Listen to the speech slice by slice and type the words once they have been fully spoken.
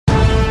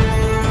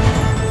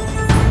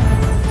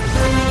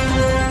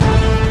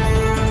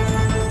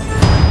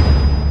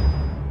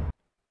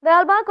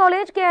दियालबाग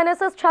college के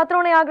NSS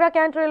छात्रों ने आगरा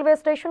कैंट रेलवे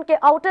स्टेशन के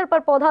आउटर पर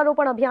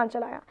पौधारोपण अभियान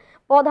चलाया।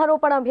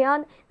 पौधारोपण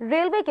अभियान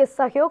रेलवे के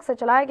सहयोग से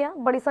चलाया गया।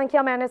 बड़ी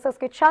संख्या में एनएसएस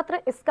के छात्र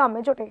इस काम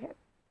में जुटे हैं।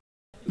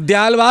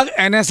 दियालबाग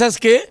एनएसएस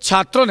के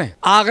छात्रों ने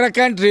आगरा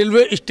कैंट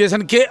रेलवे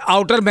स्टेशन के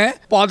आउटर में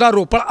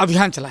पौधारोपण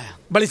अभियान चलाया।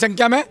 बड़ी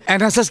संख्या में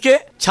एनएसएस के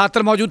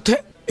छात्र मौजूद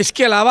थे।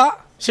 इसके अलावा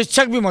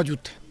शिक्षक भी मौजूद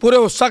थे। पूरे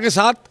उत्साह के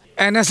साथ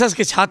एनएसएस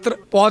के छात्र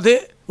पौधे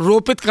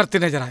रोपित करते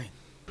नजर आए।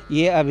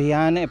 ये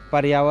अभियान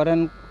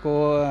पर्यावरण को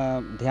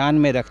ध्यान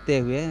में रखते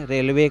हुए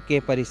रेलवे के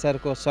परिसर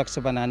को स्वच्छ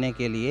बनाने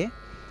के लिए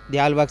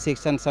दियालबाग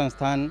शिक्षण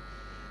संस्थान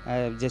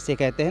जैसे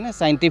कहते हैं ना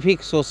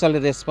साइंटिफिक सोशल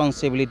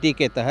रिस्पॉन्सिबिलिटी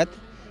के तहत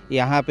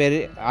यहाँ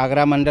पर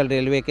आगरा मंडल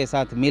रेलवे के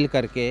साथ मिल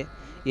करके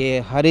ये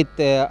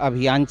हरित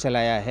अभियान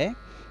चलाया है,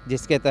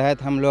 जिसके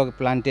तहत हम लोग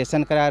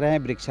प्लांटेशन करा रहे हैं,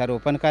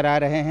 वृक्षारोपण करा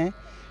रहे हैं।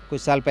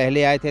 कुछ साल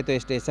पहले आए थे तो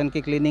स्टेशन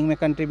की क्लीनिंग में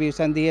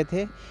कंट्रीब्यूशन दिए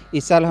थे।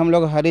 इस साल हम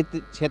लोग हरित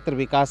क्षेत्र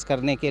विकास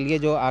करने के लिए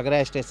जो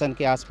आगरा स्टेशन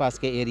के आसपास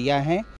के एरिया हैं